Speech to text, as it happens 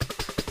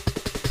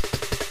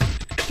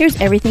Here's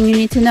everything you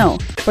need to know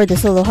for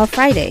this Aloha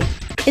Friday.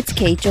 It's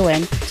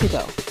KHON to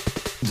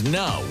go.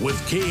 Now with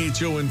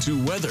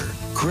KHON2 weather,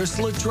 Chris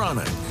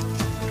Electronic.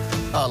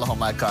 Aloha,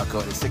 my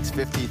kako. It's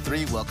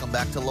 6:53. Welcome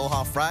back to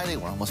Aloha Friday.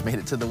 We're almost made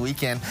it to the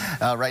weekend.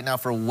 Right now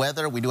for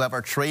weather, we do have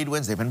our trade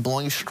winds. They've been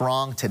blowing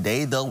strong.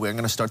 Today, though, we're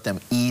going to start them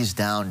ease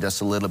down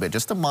just a little bit,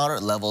 just to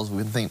moderate levels.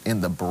 We think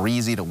in the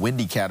breezy to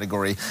windy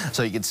category.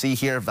 So you can see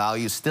here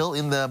values still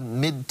in the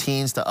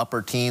mid-teens to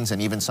upper teens,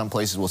 and even some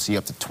places we'll see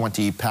up to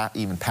 20,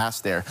 even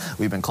past there.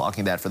 We've been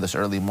clocking that for this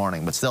early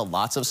morning, but still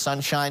lots of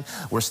sunshine.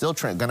 We're still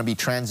going to be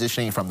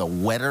transitioning from the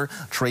wetter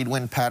trade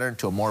wind pattern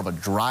to a more of a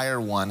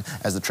drier one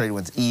as the trade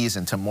winds ease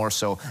into more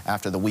so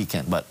after the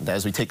weekend. But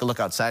as we take a look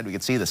outside, we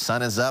can see the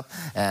sun is up,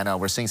 and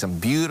we're seeing some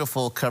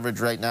beautiful coverage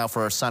right now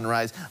for our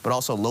sunrise, but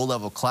also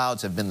low-level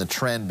clouds have been the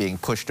trend, being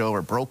pushed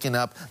over, broken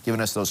up,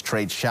 giving us those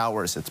trade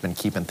showers. It's been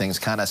keeping things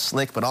kind of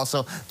slick, but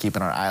also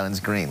keeping our islands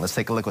green. Let's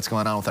take a look what's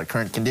going on with our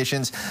current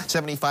conditions.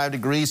 75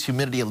 degrees,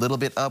 humidity a little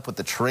bit up, with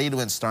the trade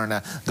winds starting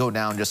to go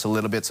down just a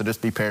little bit, so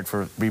just be prepared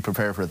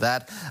for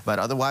that. But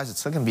otherwise, it's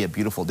still going to be a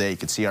beautiful day. You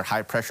can see our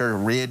high pressure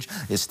ridge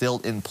is still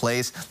in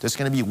place. Just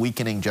going to be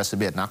weakening just a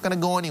bit. Not going to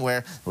go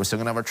anywhere. We're still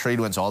going to have our trade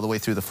winds all the way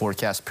through the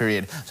forecast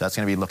period, so that's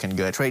going to be looking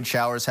good. Trade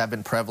showers have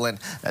been prevalent.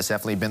 That's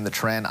definitely been the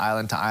trend.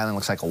 Island to island,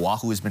 looks like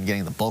Oahu has been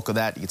getting the bulk of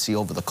that. You can see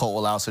over the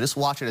Ko'olau, so just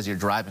watch it as you're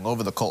driving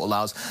over the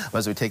Ko'olaus. But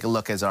as we take a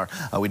look, as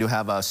we do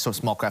have a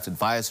small craft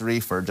advisory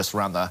for just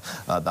around the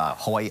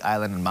Hawaii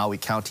Island and Maui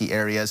County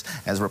areas.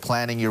 As we're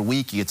planning your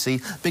week, you can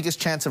see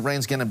biggest chance of rain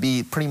is going to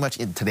be pretty much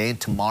in today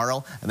and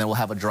tomorrow, and then we'll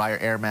have a drier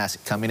air mass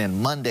coming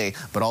in Monday,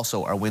 but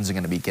also our winds are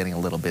going to be getting a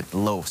little bit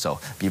low, so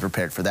be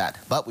prepared for that.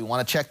 But we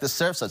want to check the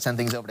surf, so let's send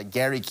things over to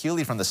Gary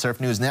Cooley from the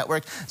Surf News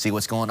Network, see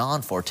what's going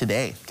on for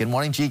today. Good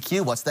morning,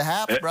 GQ. What's the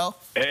hap, bro?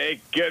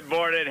 Hey, good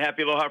morning.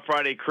 Happy Aloha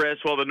Friday, Chris.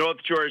 Well, the North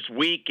Shore is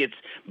weak. It's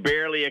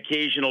barely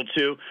occasional,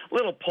 too.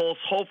 Little pulse,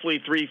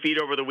 hopefully 3 feet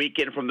over the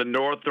weekend from the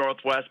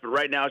north-northwest, but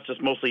right now it's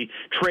just mostly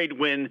trade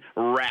wind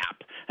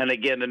wrap. And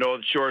again, the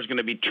North Shore is going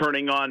to be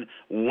turning on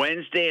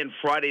Wednesday and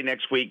Friday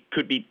next week,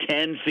 could be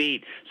 10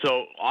 feet.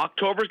 So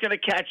October's going to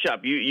catch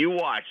up. You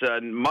watch.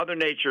 Mother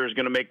Nature is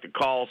going to make the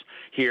calls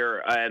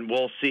here, and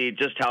we'll see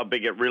just how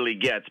big it really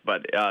gets.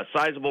 But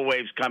sizable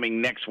waves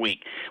coming next week.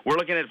 We're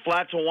looking at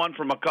flats of 1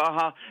 from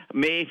Makaha,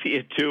 maybe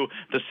a 2.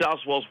 The South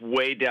Swell's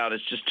way down.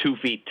 It's just 2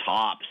 feet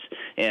tops.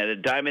 And a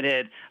Diamond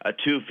Head,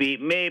 2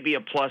 feet, maybe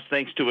a plus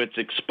thanks to its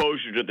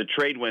exposure to the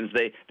trade winds.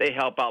 They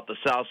help out the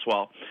South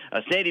Swell.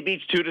 Sandy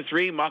Beach, 2 to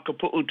 3.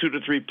 Makapu'u, 2 to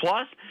 3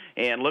 plus.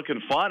 And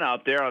looking fun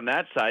out there on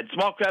that side.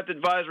 Small craft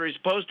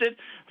advisories posted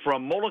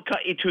from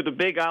Molokai to the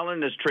Big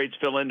Island as trades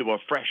fill into a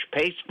fresh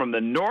pace from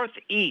the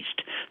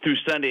northeast through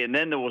Sunday. And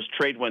then there was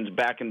trade winds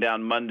backing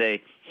down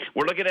Monday.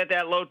 We're looking at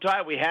that low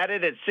tide. We had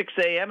it at 6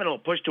 a.m. and it'll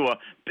push to a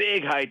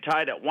big high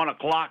tide at 1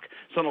 o'clock.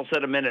 Sun will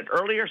set a minute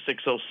earlier,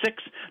 6:06.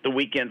 The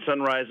weekend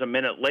sunrise a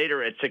minute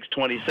later at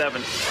 6:27.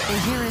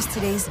 And here is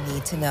today's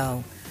Need to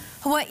Know.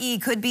 Hawaii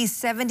could be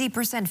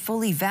 70%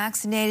 fully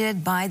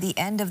vaccinated by the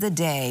end of the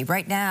day.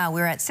 Right now,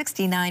 we're at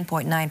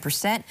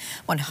 69.9%.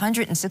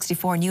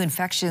 164 new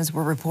infections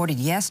were reported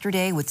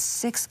yesterday with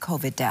 6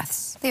 COVID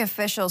deaths. The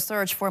official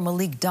search for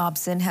Malik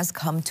Dobson has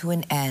come to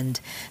an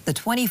end. The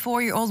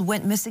 24-year-old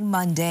went missing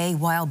Monday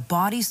while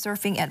body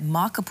surfing at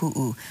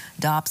Makapu'u.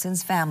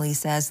 Dobson's family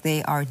says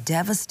they are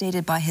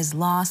devastated by his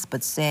loss,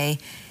 but say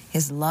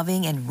his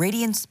loving and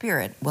radiant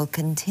spirit will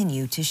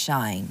continue to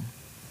shine.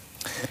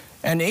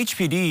 And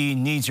HPD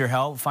needs your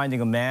help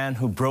finding a man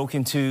who broke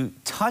into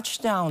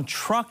Touchdown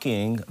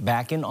Trucking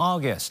back in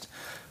August.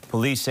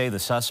 Police say the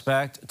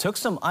suspect took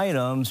some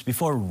items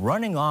before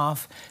running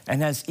off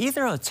and has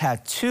either a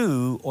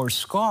tattoo or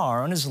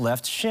scar on his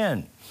left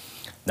shin.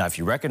 Now, if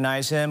you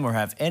recognize him or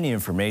have any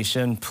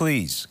information,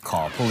 please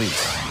call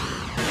police.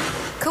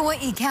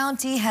 Kauai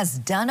County has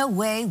done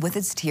away with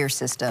its tier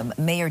system.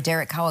 Mayor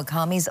Derek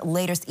Kawakami's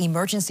latest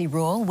emergency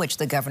rule, which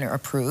the governor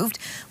approved,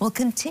 will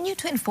continue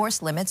to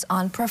enforce limits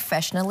on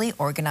professionally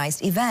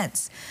organized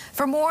events.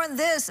 For more on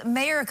this,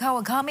 Mayor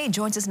Kawakami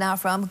joins us now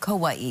from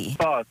Kauai.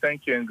 Oh,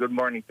 thank you, and good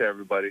morning to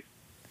everybody.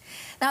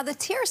 Now, the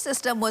tier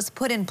system was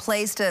put in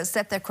place to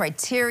set the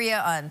criteria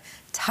on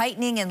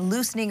tightening and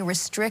loosening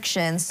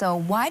restrictions. So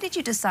why did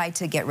you decide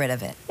to get rid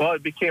of it? Well,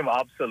 it became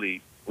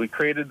obsolete. We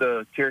created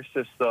the tier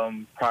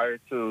system prior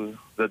to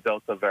the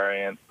Delta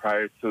variant,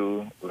 prior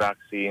to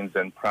vaccines,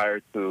 and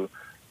prior to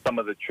some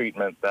of the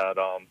treatment that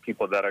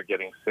people that are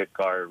getting sick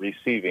are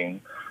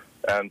receiving.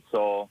 And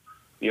so,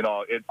 you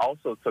know, it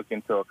also took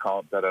into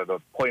account that at a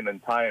point in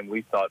time,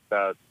 we thought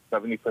that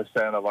 70%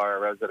 of our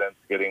residents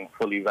getting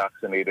fully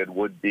vaccinated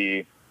would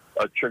be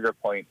a trigger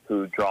point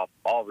to drop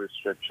all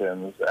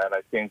restrictions. And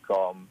I think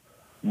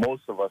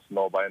most of us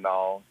know by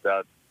now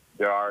that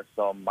there are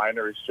some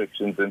minor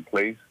restrictions in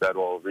place that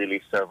will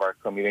really serve our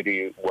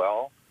community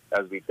well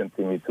as we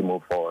continue to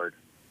move forward.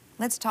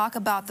 Let's talk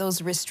about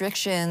those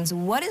restrictions.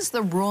 What is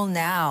the rule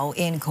now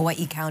in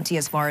Kauai County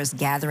as far as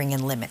gathering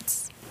and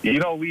limits? You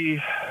know,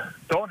 we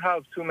don't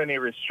have too many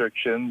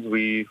restrictions.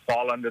 We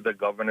fall under the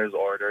governor's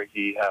order.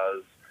 He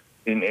has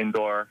an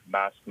indoor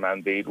mask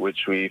mandate,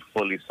 which we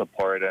fully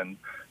support, and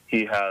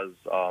he has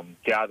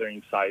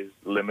gathering size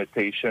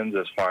limitations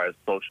as far as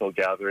social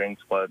gatherings.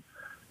 But,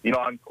 you know,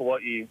 on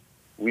Kauai,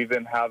 we've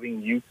been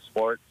having youth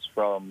sports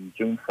from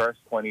June 1st,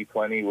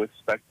 2020 with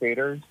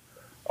spectators.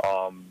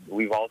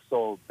 We've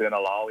also been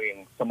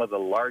allowing some of the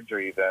larger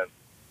events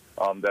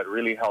that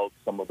really help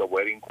some of the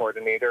wedding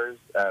coordinators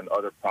and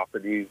other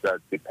properties that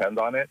depend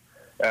on it.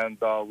 And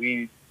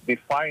we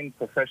define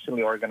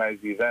professionally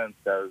organized events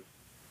as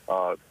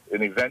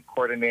an event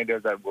coordinator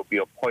that will be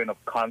a point of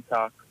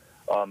contact.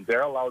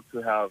 They're allowed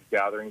to have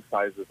gathering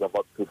sizes of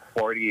up to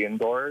 40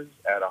 indoors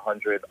and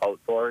 100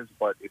 outdoors,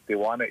 but if they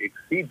want to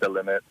exceed the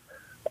limit,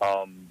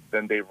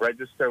 then they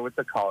register with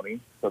the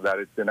county so that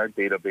it's in our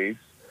database,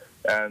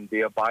 and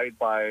they abide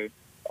by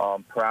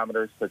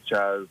parameters such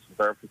as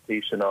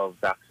verification of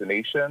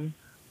vaccination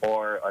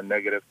or a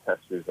negative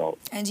test result.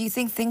 And do you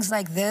think things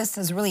like this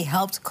has really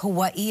helped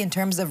Kauai in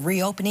terms of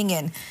reopening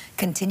and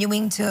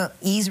continuing to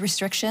ease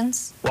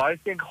restrictions? Well, I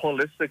think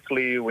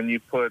holistically, when you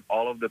put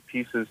all of the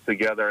pieces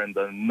together, and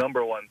the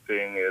number one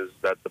thing is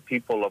that the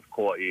people of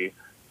Kauai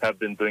have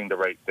been doing the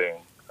right thing.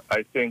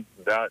 I think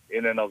that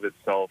in and of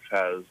itself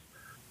has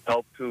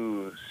helped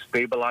to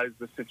stabilize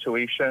the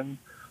situation,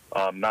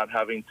 not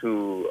having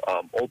to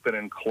open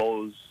and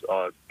close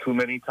too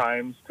many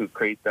times to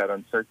create that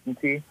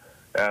uncertainty.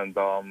 And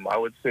I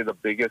would say the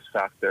biggest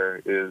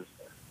factor is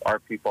our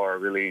people are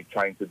really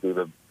trying to do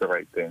the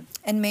right thing.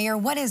 And Mayor,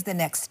 what is the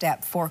next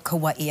step for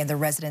Kauai and the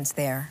residents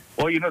there?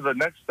 Well, you know, the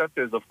next step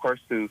is, of course,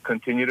 to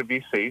continue to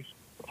be safe.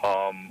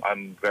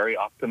 I'm very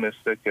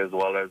optimistic, as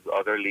well as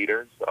other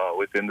leaders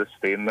within the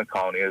state and the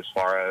county, as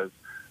far as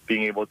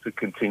being able to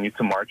continue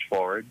to march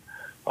forward.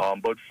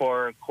 But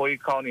for Kauai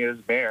County as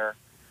mayor,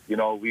 you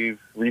know, we've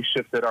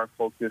reshifted our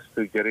focus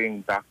to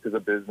getting back to the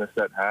business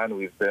at hand.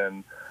 We've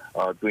been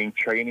doing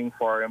training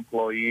for our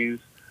employees,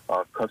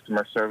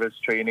 customer service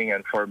training,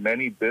 and for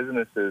many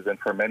businesses and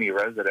for many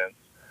residents,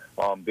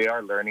 they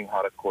are learning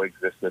how to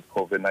coexist with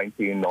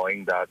COVID-19,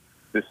 knowing that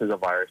this is a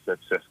virus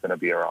that's just going to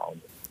be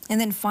around. And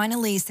then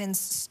finally,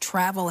 since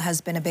travel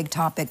has been a big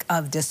topic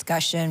of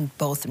discussion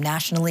both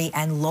nationally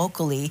and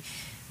locally,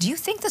 do you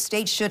think the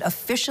state should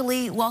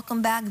officially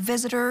welcome back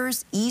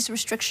visitors, ease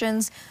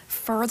restrictions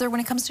further when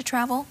it comes to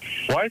travel?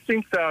 Well, I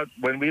think that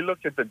when we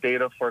look at the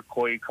data for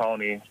Kauai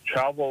County,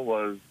 travel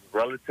was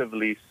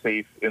relatively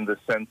safe in the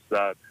sense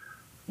that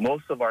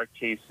most of our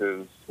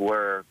cases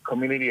were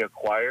community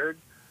acquired,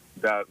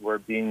 that were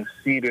being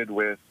seeded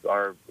with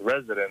our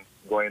residents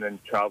going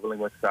and traveling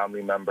with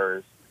family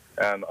members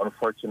and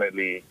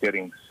unfortunately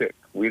getting sick.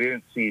 We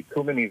didn't see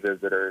too many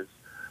visitors.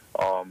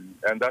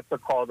 And that's a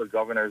call the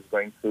governor is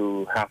going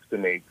to have to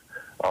make.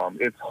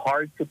 It's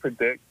hard to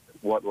predict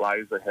what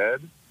lies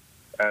ahead.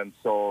 And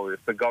so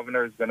if the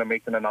governor is going to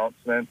make an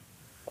announcement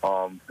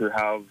to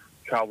have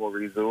travel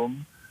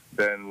resume,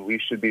 then we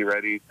should be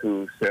ready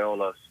to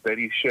sail a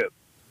steady ship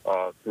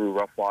through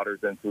rough waters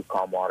and through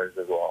calm waters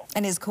as well.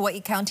 And is Kauai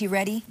County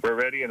ready? We're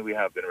ready, and we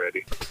have been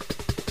ready.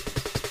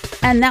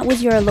 And that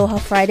was your Aloha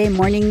Friday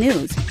morning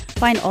news.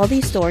 Find all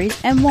these stories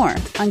and more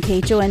on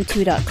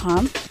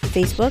KHON2.com,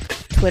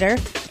 Facebook, Twitter,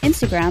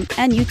 Instagram,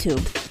 and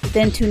YouTube.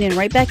 Then tune in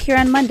right back here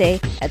on Monday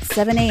at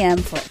 7 a.m.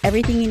 for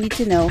everything you need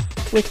to know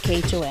with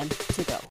KHON to go.